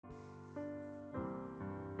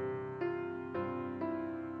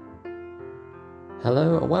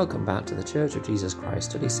Hello and welcome back to the Church of Jesus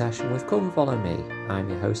Christ study session with Come Follow Me.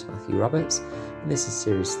 I'm your host Matthew Roberts and this is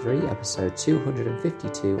Series 3, Episode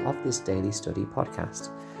 252 of this daily study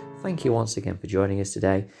podcast. Thank you once again for joining us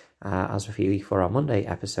today as we for our Monday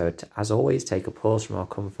episode to, as always, take a pause from our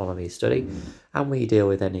Come Follow Me study and we deal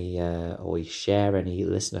with any or we share any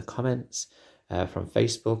listener comments from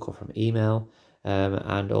Facebook or from email.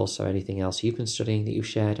 And also anything else you've been studying that you've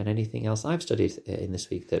shared and anything else I've studied in this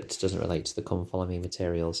week that doesn't relate to the Come Follow Me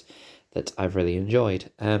materials that I've really enjoyed.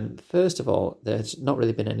 First of all, there's not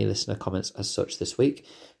really been any listener comments as such this week,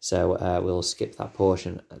 so we'll skip that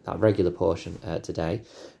portion, that regular portion today.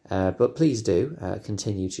 But please do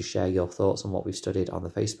continue to share your thoughts on what we've studied on the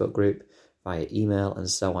Facebook group, via email and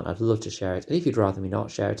so on. I'd love to share it. And if you'd rather me not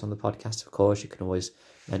share it on the podcast, of course, you can always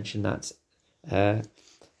mention that.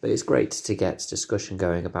 But it's great to get discussion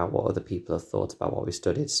going about what other people have thought about what we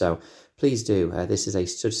studied. So please do. This is a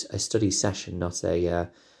study session, not a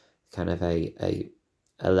kind of a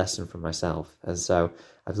lesson from myself. And so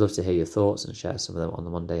I'd love to hear your thoughts and share some of them on the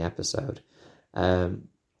Monday episode.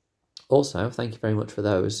 Also, thank you very much for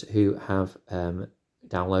those who have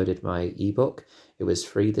downloaded my ebook. It was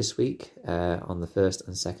free this week on the 1st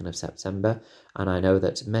and 2nd of September. And I know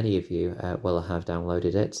that many of you will have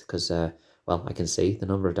downloaded it because... I can see the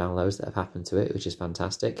number of downloads that have happened to it, which is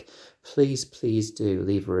fantastic. Please do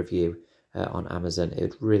leave a review on Amazon. It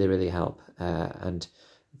would really, really help. And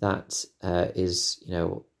that is,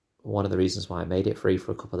 one of the reasons why I made it free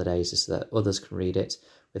for a couple of days is so that others can read it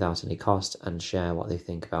without any cost and share what they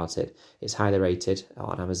think about it. It's highly rated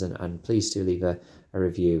on Amazon, and please do leave a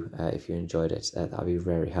review if you enjoyed it. That would be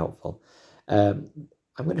very helpful.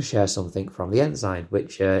 I'm going to share something from the Ensign,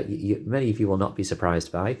 which many of you will not be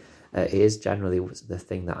surprised by. It is generally the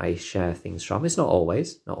thing that I share things from. It's not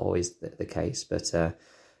always the case, but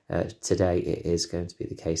today it is going to be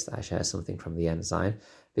the case that I share something from the Ensign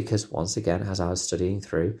because once again, as I was studying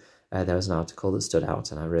through, there was an article that stood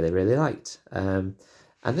out and I really, really liked. And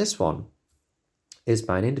this one is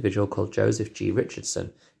by an individual called Joseph G.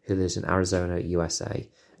 Richardson, who lives in Arizona, USA.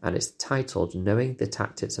 And it's titled Knowing the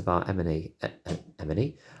Tactics of Our Enemy.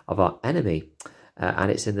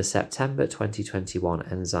 And it's in the September 2021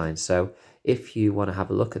 Ensign. So if you want to have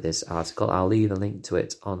a look at this article, I'll leave a link to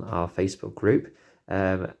it on our Facebook group.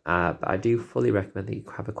 But I do fully recommend that you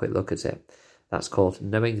have a quick look at it. That's called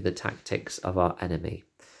Knowing the Tactics of Our Enemy.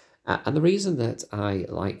 And the reason that I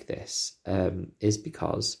like this is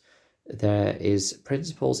because there is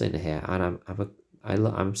principles in here, and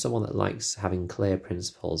I'm someone that likes having clear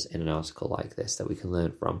principles in an article like this that we can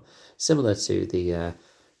learn from, similar to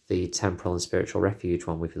the temporal and spiritual refuge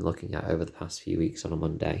one we've been looking at over the past few weeks on a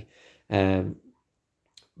Monday. But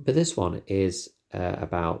this one is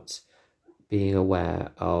about being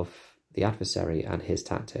aware of the adversary and his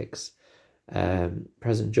tactics.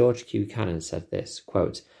 President George Q. Cannon said this,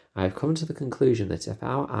 quote, "I have come to the conclusion that if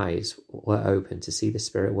our eyes were open to see the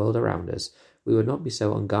spirit world around us, we would not be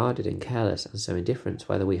so unguarded and careless and so indifferent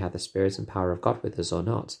whether we had the spirit and power of God with us or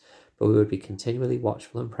not, but we would be continually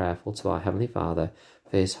watchful and prayerful to our Heavenly Father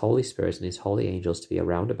for His Holy Spirit and His holy angels to be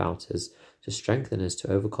around about us, to strengthen us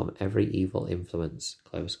to overcome every evil influence."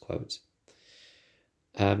 Close quote.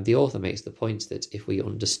 The author makes the point that if we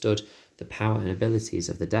understood the power and abilities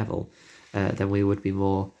of the devil, then we would be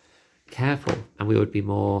more careful and we would be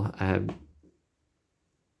more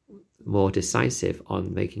decisive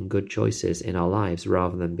on making good choices in our lives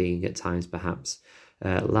rather than being at times perhaps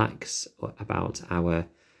lax about our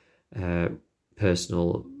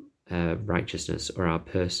personal righteousness or our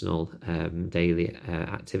personal daily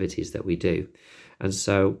activities that we do. And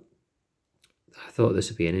so I thought this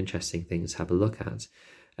would be an interesting thing to have a look at.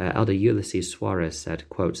 Elder Ulysses Suarez said,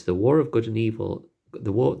 quote, the war of good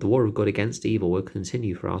against evil will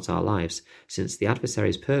continue throughout our lives, since the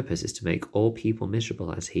adversary's purpose is to make all people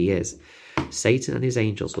miserable as he is. Satan and his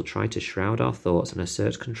angels will try to shroud our thoughts and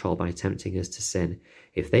assert control by tempting us to sin.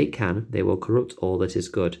 If they can, they will corrupt all that is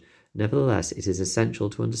good. Nevertheless, it is essential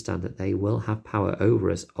to understand that they will have power over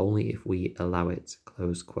us only if we allow it.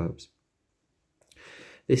 Close quote.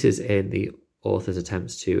 This is in the author's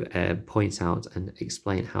attempts to point out and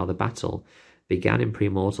explain how the battle began in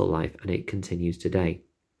premortal life and it continues today.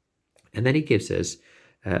 And then he gives us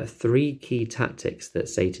 3 key tactics that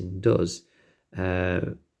Satan does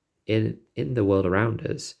in the world around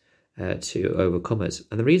us to overcome us.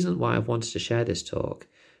 And the reason why I've wanted to share this talk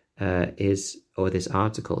this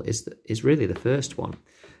article is really the first one.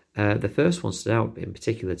 The first one stood out in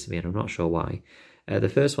particular to me, and I'm not sure why. The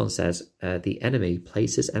first one says, the enemy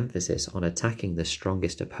places emphasis on attacking the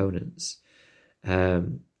strongest opponents.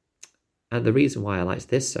 And the reason why I liked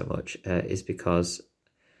this so much is because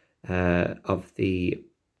of the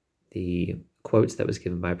quote that was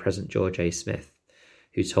given by President George A. Smith,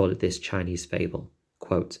 who told this Chinese fable.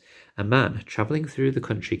 Quote, "A man travelling through the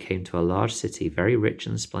country came to a large city, very rich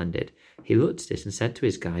and splendid. He looked at it and said to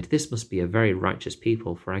his guide, 'This must be a very righteous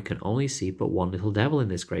people, for I can only see but one little devil in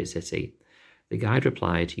this great city.' The guide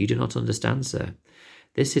replied, 'You do not understand, sir.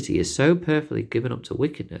 This city is so perfectly given up to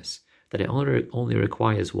wickedness that it only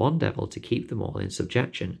requires one devil to keep them all in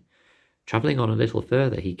subjection.' Travelling on a little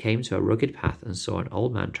further, he came to a rugged path and saw an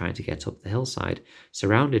old man trying to get up the hillside,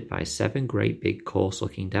 surrounded by 7 great big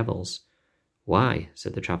coarse-looking devils. 'Why,'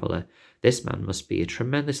 said the traveller, 'this man must be a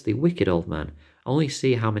tremendously wicked old man. Only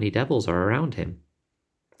see how many devils are around him.'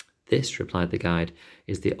 'This,' replied the guide,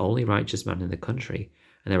 'is the only righteous man in the country,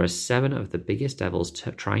 and there are 7 of the biggest devils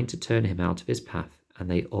trying to turn him out of his path, and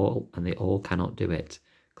they all cannot do it.'"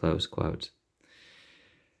 Close quote.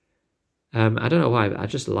 I don't know why, but I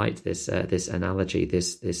just liked this analogy,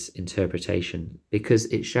 this interpretation, because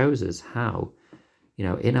it shows us how,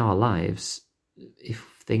 in our lives, if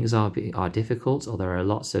things are difficult, or there are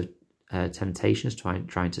lots of temptations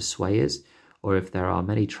trying to sway us, or if there are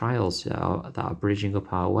many trials that are bridging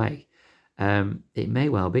up our way, it may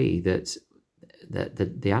well be that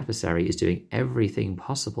the adversary is doing everything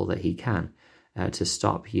possible that he can to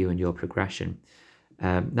stop you and your progression.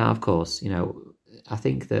 Now, of course, I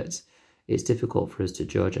think that it's difficult for us to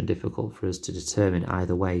judge and difficult for us to determine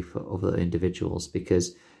either way for other individuals,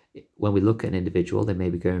 because when we look at an individual, they may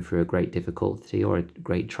be going through a great difficulty or a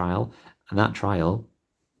great trial, and that trial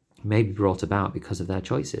may be brought about because of their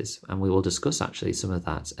choices. And we will discuss actually some of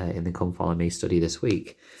that in the Come Follow Me study this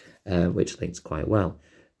week, which links quite well.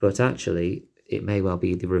 But actually, it may well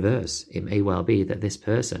be the reverse. It may well be that this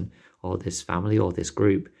person or this family or this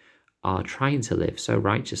group are trying to live so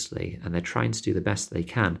righteously, and they're trying to do the best they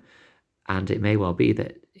can. And it may well be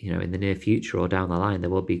that, in the near future or down the line, there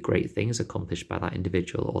will be great things accomplished by that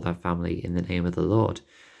individual or that family in the name of the Lord.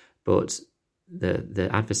 But the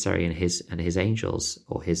adversary and his angels,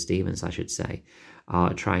 or his demons, I should say,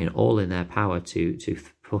 are trying all in their power to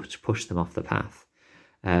push them off the path.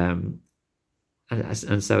 And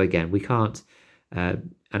so again, we can't,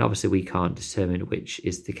 and obviously we can't determine which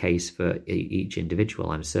is the case for each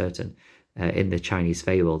individual, I'm certain. In the Chinese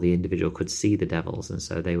fable, the individual could see the devils, and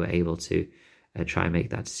so they were able to try and make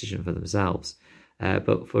that decision for themselves.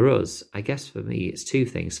 But for us, I guess for me, it's 2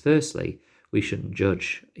 things. Firstly, we shouldn't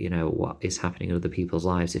judge, what is happening in other people's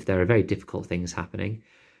lives. If there are very difficult things happening,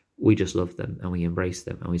 we just love them and we embrace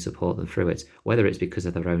them and we support them through it, whether it's because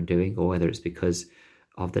of their own doing or whether it's because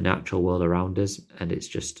of the natural world around us and it's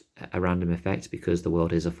just a random effect because the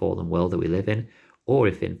world is a fallen world that we live in, or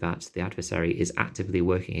if in fact the adversary is actively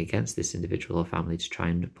working against this individual or family to try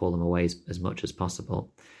and pull them away as much as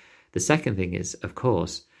possible. The second thing is, of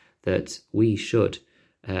course, that we should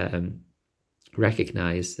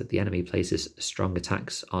recognize that the enemy places strong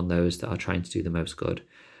attacks on those that are trying to do the most good.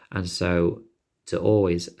 And so to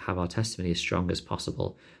always have our testimony as strong as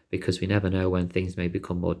possible, because we never know when things may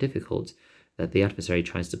become more difficult, that the adversary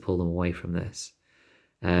tries to pull them away from this.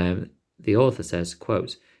 The author says,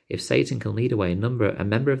 quote, "If Satan can lead away a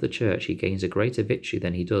member of the church, he gains a greater victory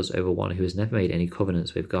than he does over one who has never made any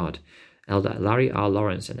covenants with God. Elder Larry R.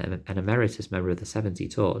 Lawrence, an emeritus member of the 70,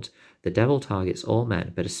 taught, the devil targets all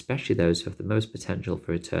men, but especially those who have the most potential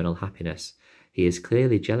for eternal happiness. He is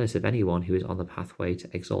clearly jealous of anyone who is on the pathway to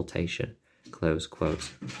exaltation." Close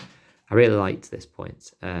quote. I really liked this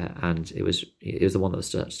point, and it was the one that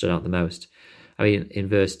stood out the most. I mean, in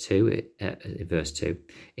verse 2,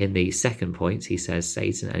 in the second point, he says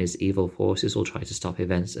Satan and his evil forces will try to stop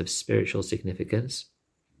events of spiritual significance.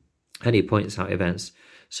 And he points out events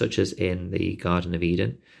such as in the Garden of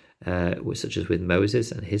Eden, such as with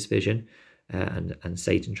Moses and his vision, and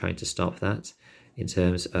Satan trying to stop that, in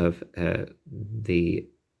terms of the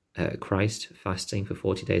Christ fasting for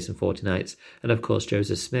 40 days and 40 nights, and of course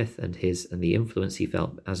Joseph Smith and the influence he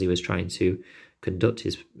felt as he was trying to conduct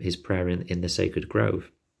his prayer in the sacred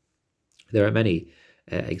grove. There are many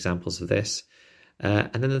examples of this.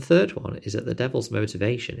 And then the third one is that the devil's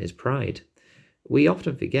motivation is pride. We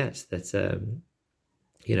often forget that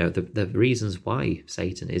the reasons why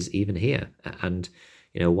Satan is even here, and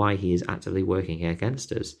why he is actively working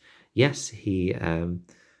against us. Yes, he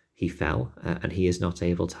fell and he is not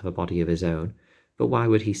able to have a body of his own, but why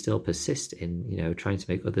would he still persist in trying to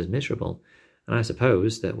make others miserable? And I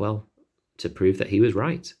suppose that, well, to prove that he was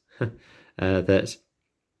right, that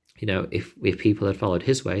if people had followed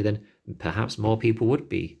his way, then perhaps more people would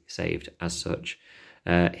be saved as such.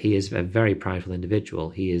 He is a very prideful individual.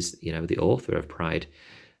 He is the author of pride,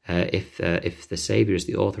 If the Saviour is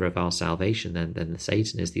the author of our salvation, then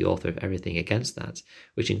Satan is the author of everything against that,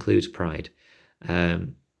 which includes pride.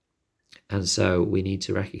 And so we need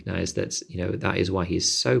to recognize that, that is why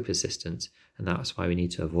he's so persistent, and that's why we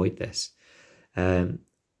need to avoid this.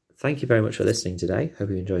 Thank you very much for listening today. Hope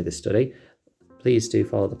you enjoyed this study. Please do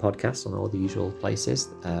follow the podcast on all the usual places,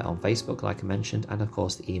 on Facebook, like I mentioned, and of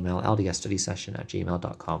course the email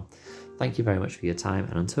ldsstudysession@gmail.com. Thank you very much for your time,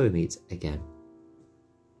 and until we meet again.